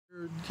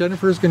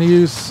Jennifer's going to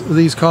use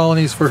these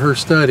colonies for her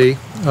study.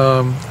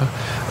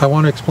 I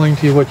want to explain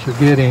to you what you're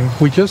getting.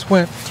 We just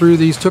went through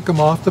these, took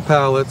them off the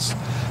pallets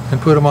and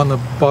put them on the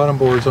bottom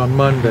boards on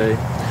Monday.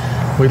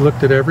 We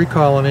looked at every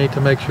colony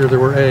to make sure there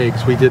were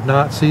eggs. We did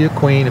not see a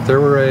queen. If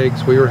there were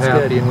eggs, we were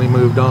happy and we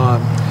moved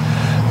on.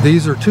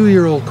 These are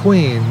 2-year-old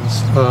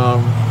queens.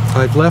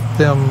 I've left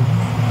them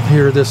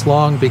here this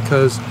long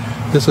because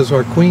this is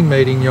our queen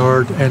mating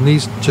yard, and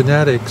these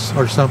genetics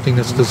are something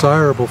that's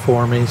desirable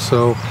for me,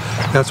 so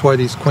that's why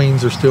these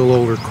queens are still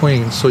older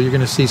queens. So you're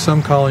going to see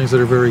some colonies that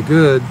are very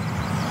good,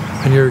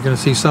 and you're going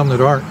to see some that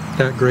aren't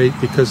that great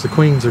because the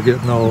queens are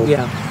getting old.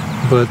 Yeah.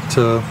 But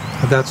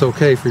that's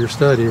okay for your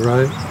study,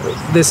 right?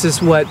 This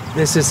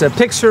is a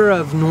picture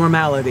of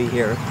normality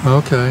here.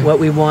 Okay. What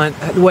we want,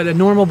 what a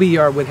normal bee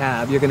yard would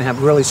have. You're going to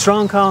have really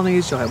strong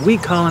colonies, you'll have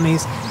weak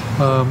colonies.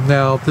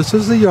 Now, this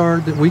is the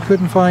yard that we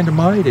couldn't find a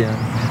mite in.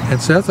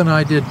 And Seth and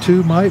I did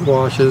 2 mite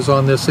washes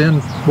on this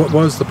end, what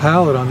was the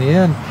pallet on the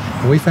end,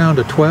 and we found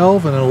a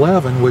 12 and an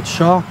 11, which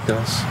shocked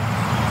us.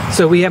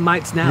 So we have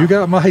mites now? You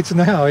got mites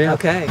now, yeah.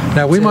 Okay.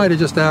 Now, we might have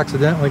just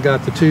accidentally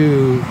got the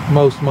 2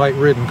 most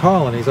mite-ridden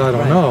colonies, I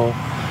don't know.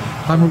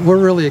 We're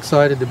really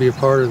excited to be a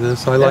part of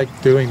this. I like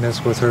doing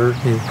this with her.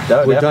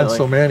 We've done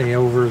so many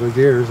over the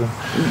years. And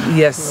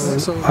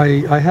yes. So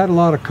I had a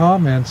lot of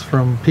comments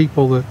from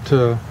people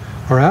that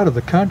are out of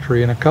the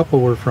country, and a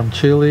couple were from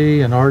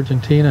Chile and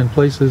Argentina and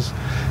places.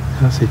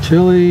 Let's see,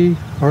 Chile,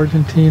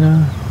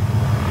 Argentina.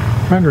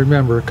 I'm trying to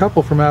remember a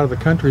couple from out of the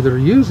country that are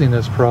using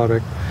this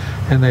product,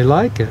 and they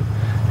like it.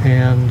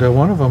 And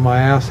one of them,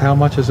 I asked how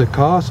much does it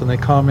cost, and they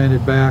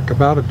commented back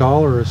about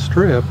 $1 a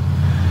strip.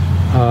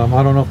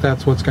 I don't know if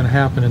that's what's going to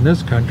happen in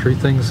this country.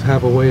 Things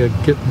have a way of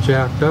getting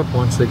jacked up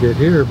once they get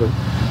here, but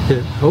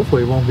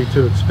hopefully it won't be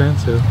too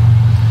expensive.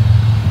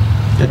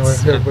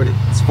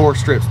 It's 4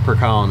 strips per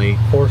colony.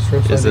 4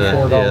 strips, that'd be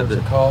 $4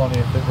 a colony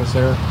if it was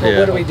there. Well,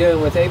 what are we doing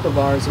with April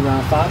bars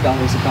around $5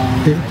 a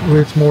colony?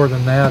 It's more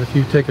than that. If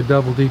you take a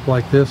double deep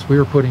like this, we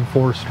were putting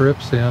 4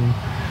 strips in.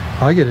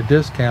 I get a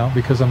discount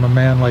because I'm a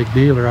Man Lake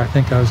dealer. I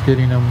think I was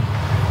getting them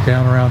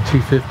down around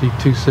 $250,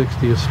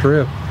 $260 a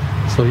strip.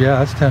 So yeah,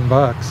 that's $10. $10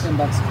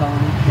 a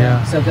colony.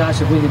 Yeah. So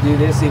gosh, if we could do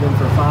this even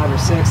for 5 or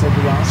 6,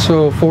 that'd be awesome.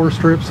 So 4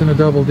 strips in a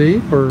double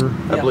deep, or?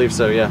 I believe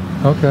so, yeah.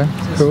 Okay,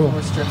 just cool.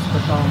 4 strips per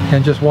colony.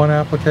 And just 1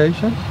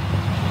 application?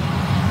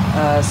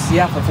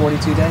 Yeah, for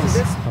 42 days.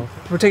 This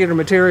particular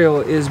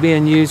material is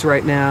being used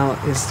right now,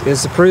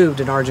 is approved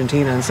in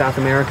Argentina and South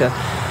America.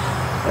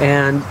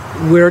 And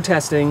we're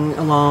testing,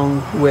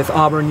 along with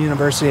Auburn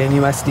University and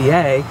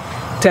USDA,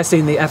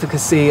 testing the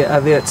efficacy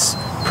of this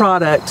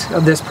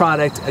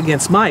product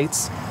against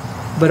mites,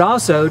 but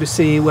also to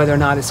see whether or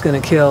not it's going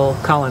to kill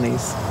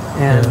colonies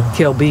and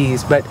kill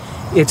bees. But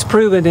it's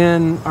proven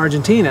in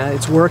Argentina,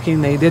 it's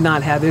working, they did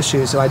not have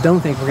issues, so I don't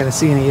think we're going to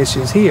see any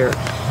issues here.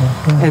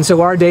 And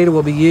so our data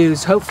will be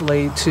used,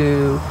 hopefully,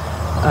 to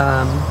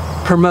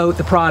promote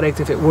the product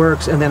if it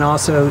works, and then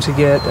also to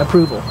get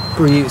approval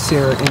for use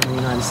here in the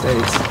United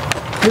States.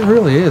 It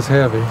really is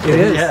heavy. It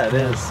is. Yeah, it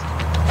is.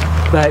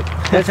 But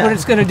that's what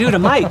it's going to do to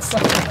mites.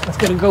 It's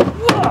going to go,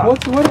 whoa!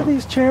 What are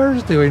these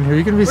chairs doing here?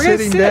 You're going to be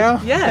sitting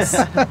down? Yes.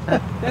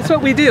 That's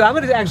what we do. I'm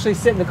going to actually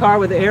sit in the car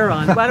with the air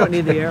on. Well, I don't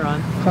need the air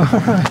on. All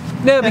right.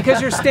 No,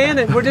 because you're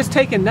standing. We're just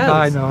taking notes.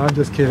 I know. I'm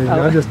just kidding.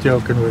 Oh. I'm just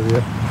joking with you.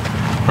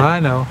 I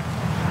know.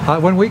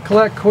 When we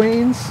collect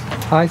queens,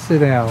 I sit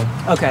down.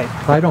 Okay.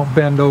 I don't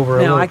bend over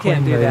a No, little I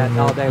can't do that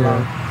all day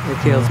long. It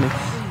kills me.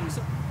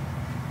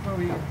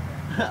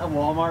 A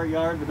Walmart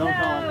yard, but don't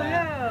call it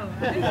that.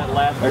 No.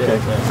 Okay.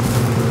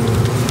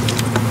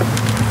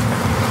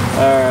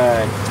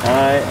 Alright,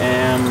 I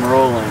am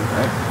rolling.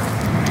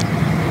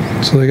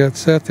 So they got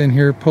Seth in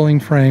here pulling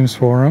frames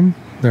for them.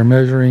 They're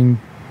measuring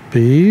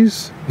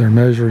bees. They're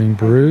measuring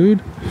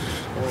brood.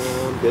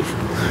 Good.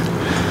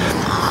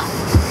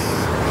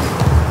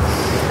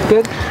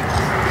 Good.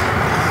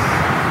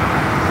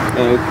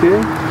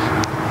 Okay.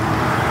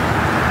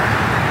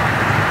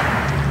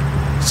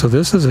 So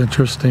this is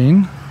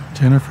interesting.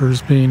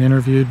 Jennifer's being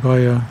interviewed by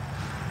a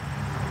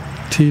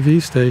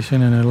TV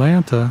station in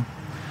Atlanta.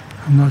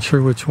 I'm not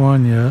sure which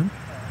one yet.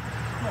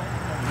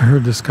 I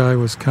heard this guy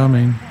was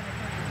coming.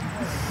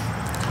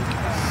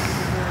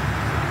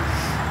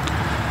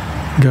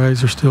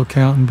 Guys are still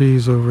counting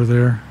bees over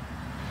there.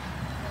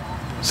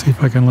 See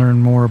if I can learn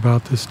more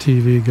about this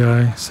TV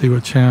guy, see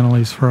what channel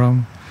he's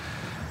from.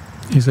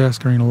 He's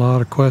asking a lot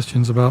of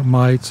questions about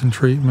mites and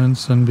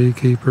treatments and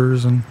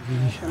beekeepers, and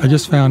I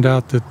just found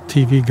out that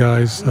TV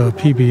guys,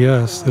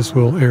 PBS, this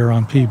will air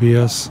on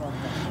PBS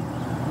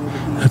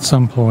at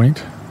some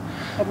point.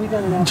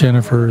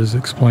 Jennifer is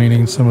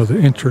explaining some of the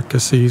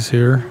intricacies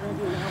here.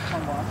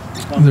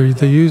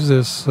 They use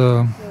this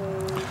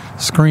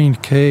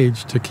screened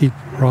cage to keep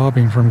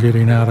robbing from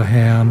getting out of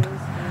hand.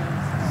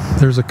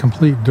 There's a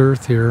complete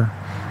dearth here,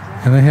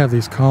 and they have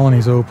these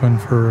colonies open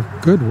for a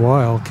good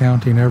while,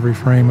 counting every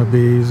frame of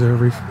bees,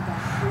 every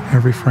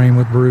frame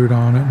with brood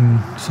on it,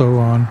 and so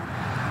on.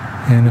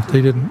 And if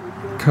they didn't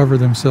cover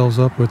themselves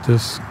up with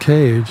this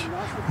cage,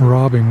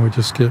 robbing would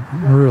just get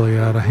really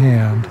out of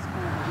hand.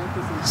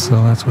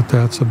 So that's what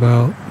that's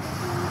about.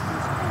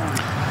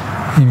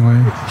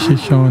 Anyway,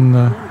 she's showing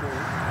the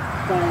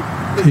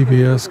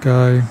PBS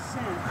guy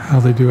how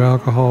they do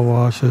alcohol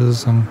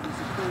washes and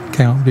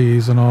count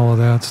bees and all of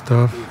that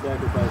stuff.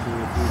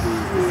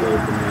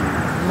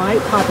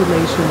 Mite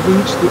population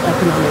reached the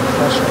economic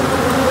threshold.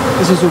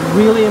 This is a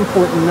really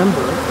important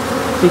number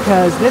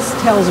because this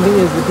tells me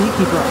as the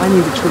beekeeper I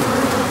need to treat.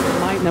 The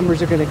mite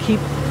numbers are going to keep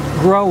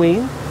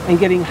growing and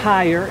getting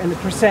higher, and the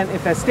percent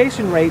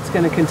infestation rate is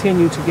going to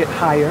continue to get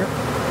higher,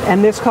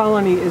 and this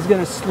colony is going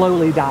to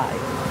slowly die.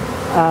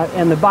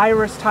 And the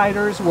virus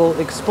titers will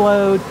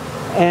explode,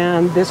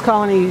 and this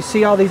colony, you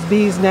see all these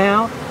bees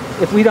now,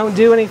 if we don't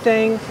do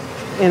anything,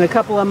 in a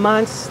couple of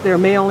months there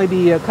may only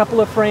be a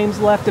couple of frames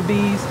left of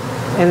bees,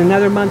 and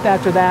another month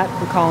after that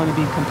the colony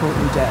will be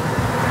completely dead.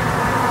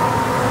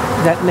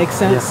 Does that make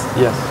sense?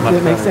 Yes. Does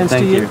it make sense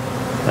to you?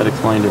 That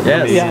explained it.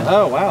 Yes. Yeah.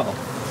 Oh, wow.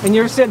 And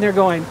you're sitting there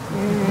going,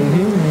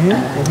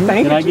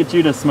 thank Can I you. get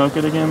you to smoke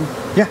it again?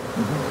 Yeah.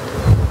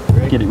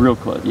 Get it real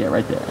close. Yeah,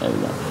 right there. There we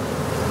go.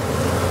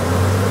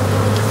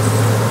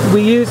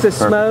 We use the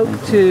smoke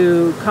Thank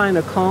to kind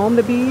of calm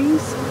the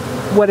bees.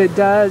 What it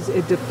does,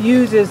 it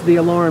diffuses the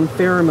alarm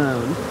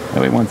pheromone.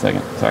 Oh, wait 1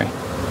 second. Sorry.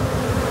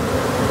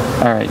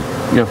 All right,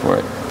 go for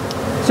it.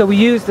 So we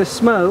use the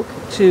smoke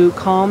to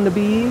calm the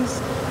bees.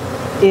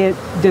 It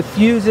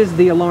diffuses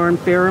the alarm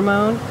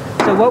pheromone.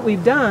 So what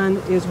we've done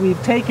is we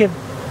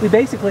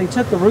basically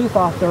took the roof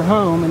off their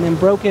home and then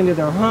broke into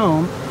their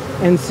home.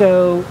 And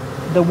so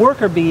the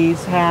worker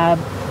bees have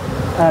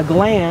a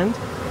gland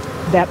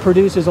that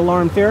produces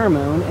alarm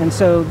pheromone, and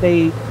so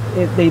they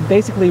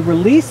basically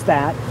release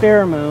that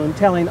pheromone,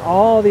 telling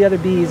all the other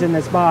bees in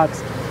this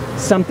box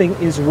something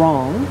is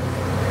wrong.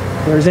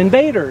 There's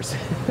invaders,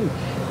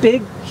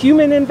 big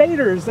human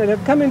invaders that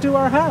have come into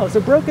our house,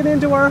 have broken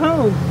into our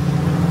home.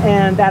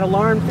 And that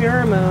alarm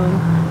pheromone,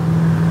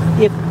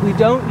 if we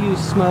don't use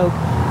smoke,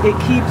 it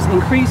keeps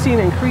increasing,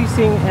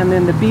 and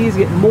then the bees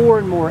get more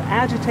and more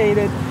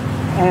agitated,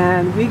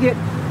 and we get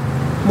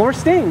more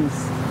stings.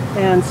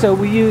 And so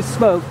we use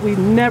smoke. We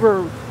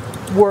never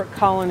work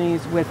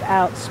colonies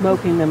without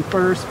smoking them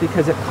first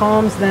because it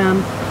calms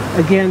them,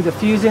 again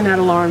diffusing that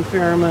alarm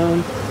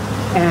pheromone,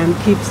 and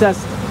keeps us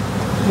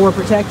more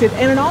protected.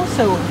 And it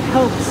also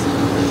helps.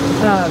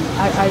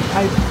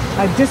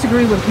 I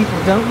disagree when people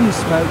don't use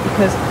smoke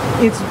because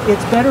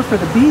it's better for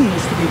the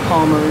bees to be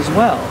calmer as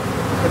well.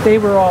 If they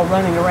were all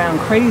running around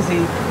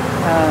crazy,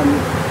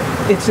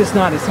 it's just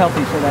not as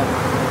healthy for them.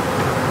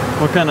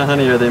 What kind of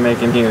honey are they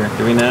making here?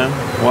 Do we know?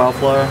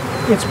 Wildflower?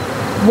 It's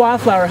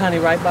wildflower honey,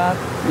 right, Bob?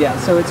 Yeah,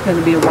 so it's going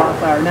to be a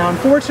wildflower. Now,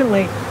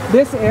 unfortunately,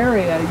 this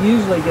area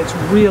usually gets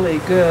really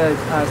good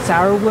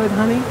sourwood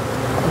honey.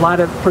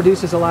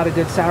 Produces a lot of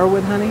good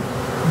sourwood honey.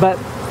 But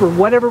for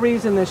whatever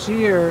reason this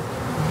year,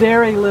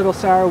 very little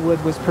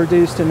sourwood was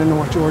produced in the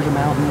North Georgia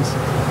mountains.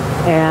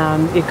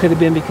 And it could have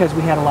been because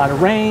we had a lot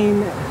of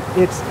rain.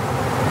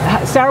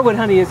 Sourwood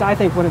honey is, I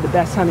think, one of the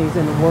best honeys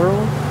in the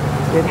world.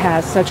 It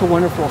has such a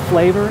wonderful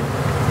flavor,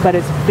 but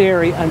it's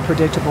very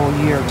unpredictable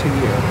year to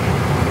year.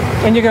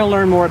 And you're going to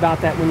learn more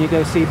about that when you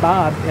go see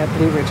Bob at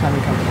Blue Ridge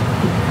Honey Company.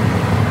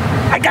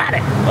 I got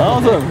it!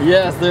 Awesome.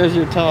 Yes, there's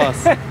your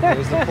toss.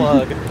 There's the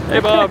plug.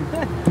 Hey, Bob.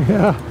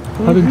 Yeah,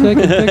 I've been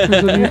taking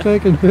pictures of you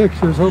taking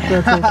pictures. Hope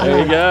that's okay. There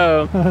you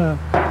go.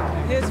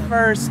 His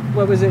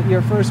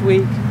your first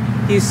week,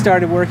 he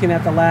started working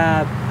at the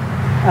lab.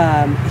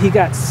 He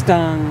got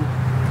stung.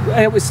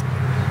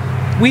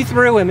 We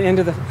threw him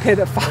into the pit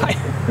of fire.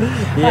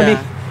 Yeah. I mean,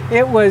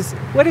 it was,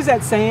 what is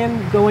that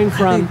saying? Going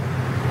from...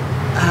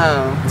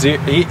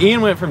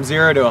 Ian went from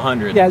 0 to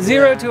 100. Yeah,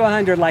 0 to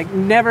 100, like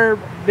never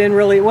been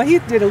really, well, he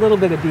did a little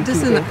bit of beekeeping.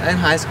 Just in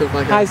high school,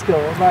 like high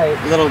school, right.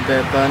 a little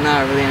bit, but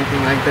not really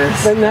anything like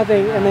this. But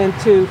nothing, and then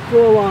to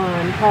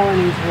full-on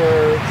colonies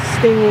were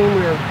stinging,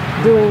 we were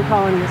doing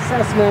colony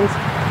assessments,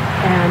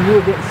 and you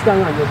were getting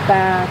stung on your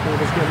back, and it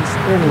was getting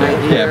stung My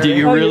right ear. here. Do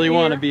you Oh, really your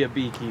want to ear? be a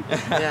beekeeper?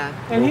 Yeah.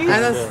 And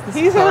that's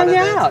he's part hung of it.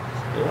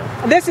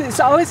 out. This is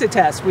always a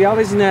test. We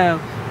always know,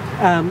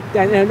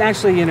 and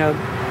actually, you know,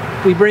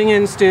 we bring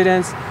in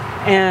students,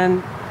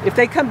 and if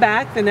they come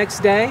back the next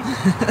day,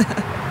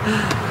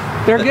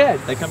 they're good.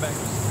 They come back.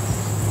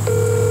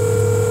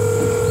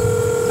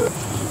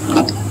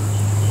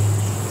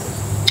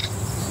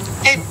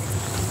 Hey,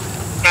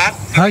 Bob,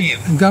 how are you?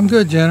 I'm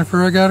good,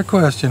 Jennifer. I got a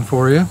question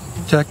for you.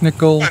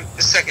 Technical. Hold on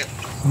a second.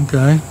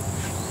 Okay.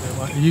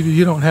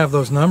 You don't have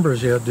those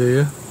numbers yet, do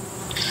you?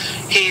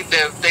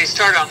 They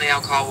started on the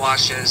alcohol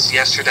washes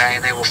yesterday,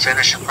 and they will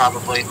finish them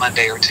probably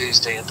Monday or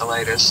Tuesday at the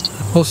latest.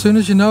 Well, as soon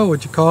as you know,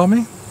 would you call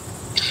me?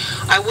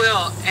 I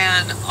will,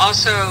 and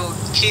also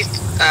Keith,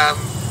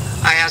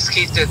 I asked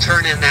Keith to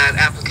turn in that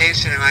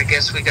application, and I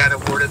guess we got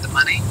awarded the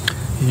money.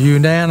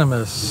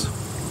 Unanimous.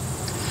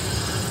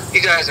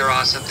 You guys are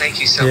awesome. Thank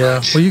you so Yeah.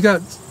 much. Well, you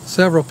got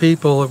several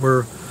people that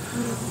were,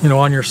 you know,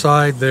 on your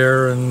side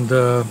there, and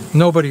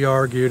nobody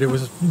argued. It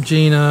was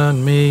Gina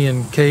and me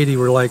and Katie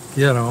were like,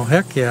 you know,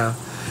 heck yeah.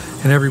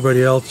 And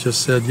everybody else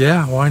just said,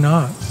 yeah, why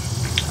not?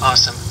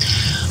 Awesome.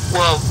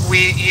 Well,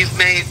 you've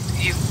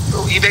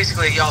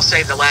y'all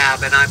save the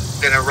lab, and I'm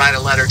going to write a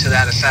letter to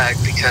that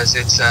effect because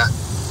it's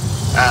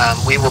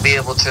we will be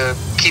able to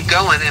keep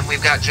going, and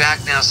we've got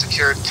Jack now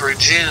secured through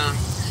June.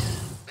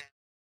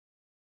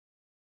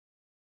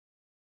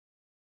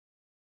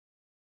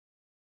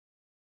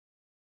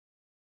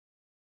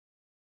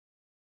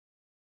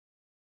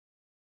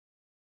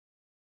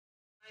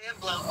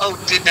 Oh,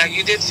 now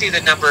you did see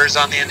the numbers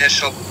on the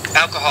initial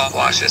alcohol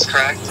washes,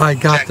 correct? I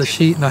got Jack, the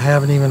sheet, and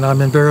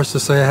I'm embarrassed to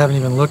say I haven't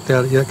even looked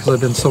at it yet because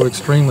I've been so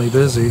extremely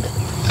busy.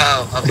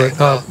 Oh, okay.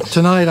 But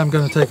tonight I'm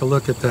going to take a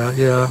look at that,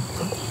 yeah.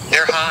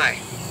 They're high.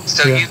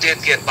 So Yeah. you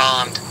did get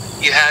bombed.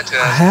 You had to.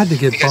 I had to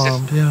get because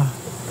bombed, yeah.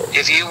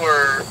 If you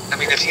were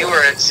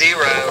at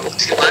 0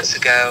 2 months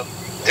ago,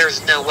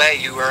 there's no way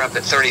you were up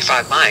at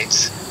 35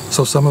 mites.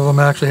 So some of them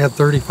actually had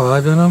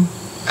 35 in them,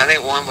 I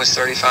think one was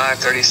 35,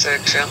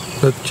 36, yeah.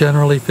 but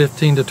generally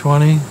 15 to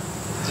 20.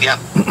 Yeah.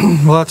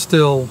 Well, that's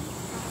still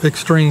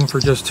extreme for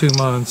just 2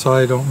 months.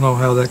 I don't know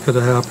how that could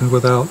have happened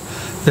without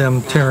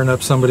them tearing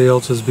up somebody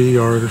else's bee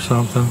yard or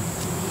something.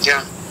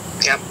 Yeah.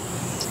 Yep.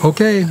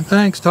 Okay,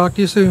 thanks. Talk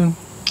to you soon.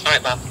 All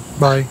right, Bob.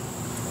 Bye.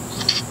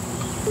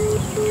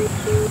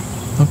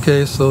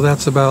 Okay, so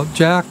that's about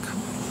Jack.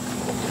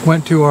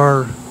 Went to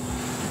our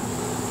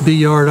bee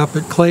yard up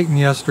at Clayton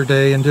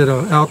yesterday and did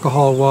an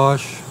alcohol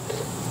wash,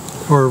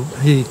 or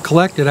he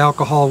collected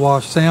alcohol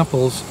wash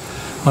samples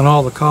on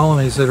all the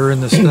colonies that are in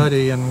the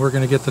study, and we're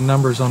going to get the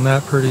numbers on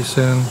that pretty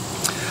soon.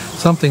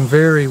 Something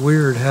very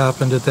weird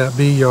happened at that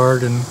bee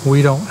yard, and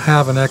we don't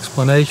have an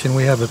explanation.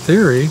 We have a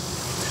theory.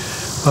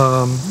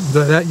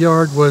 That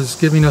yard was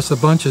giving us a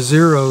bunch of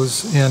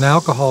zeros in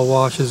alcohol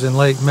washes in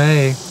late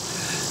May,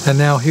 and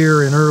now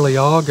here in early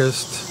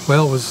August,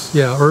 well, it was,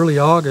 yeah, early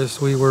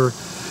August, we were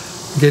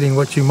getting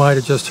what you might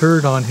have just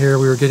heard on here.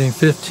 We were getting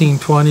 15,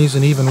 20s,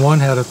 and even one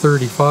had a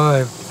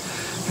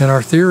 35. And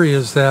our theory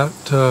is that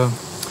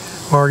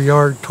our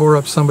yard tore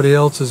up somebody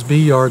else's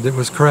bee yard that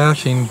was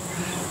crashing.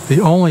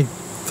 The only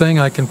thing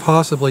I can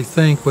possibly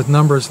think with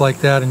numbers like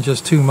that in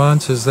just 2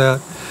 months is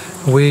that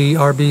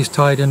our bees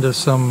tied into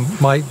some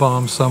mite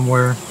bomb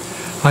somewhere.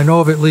 I know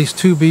of at least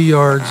 2 bee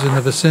yards in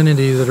the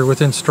vicinity that are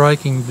within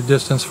striking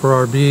distance for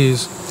our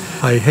bees.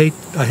 I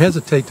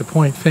hesitate to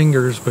point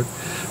fingers, but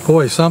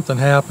boy, something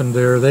happened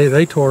there.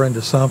 They tore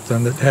into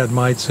something that had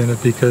mites in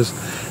it, because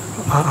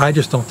I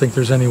just don't think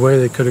there's any way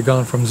they could have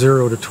gone from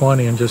 0 to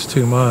 20 in just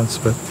 2 months.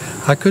 But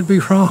I could be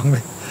wrong.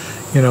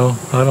 You know,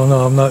 I don't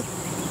know.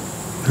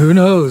 Who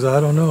knows? I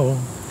don't know.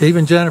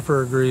 Even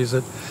Jennifer agrees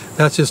that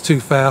that's just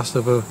too fast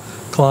of a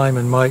climb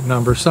in mite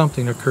number.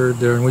 Something occurred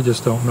there, and we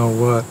just don't know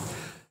what.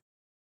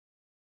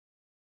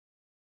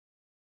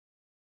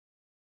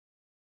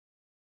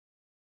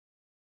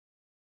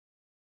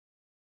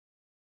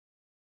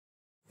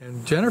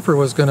 And Jennifer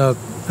was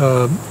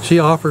she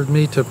offered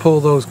me to pull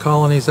those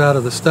colonies out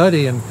of the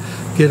study and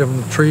get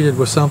them treated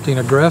with something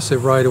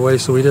aggressive right away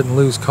so we didn't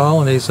lose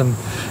colonies, and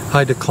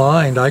I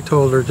declined. I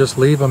told her just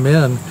leave them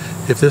in.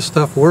 If this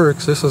stuff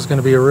works, this is going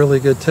to be a really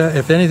good test.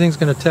 If anything's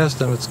going to test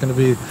them, it's going to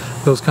be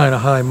those kind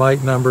of high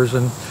mite numbers,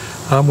 and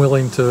I'm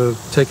willing to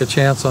take a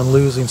chance on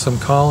losing some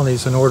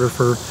colonies in order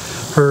for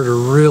her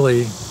to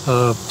really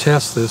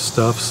test this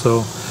stuff.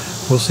 So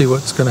we'll see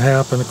what's going to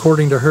happen.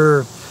 According to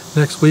her,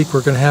 next week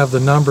we're going to have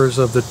the numbers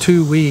of the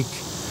 2-week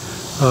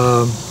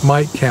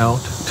mite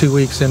count, 2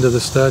 weeks into the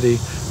study.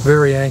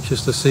 Very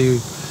anxious to see.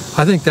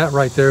 I think that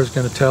right there is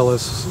going to tell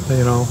us,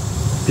 you know,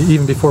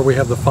 even before we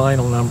have the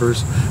final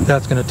numbers,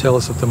 that's going to tell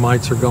us if the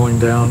mites are going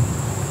down.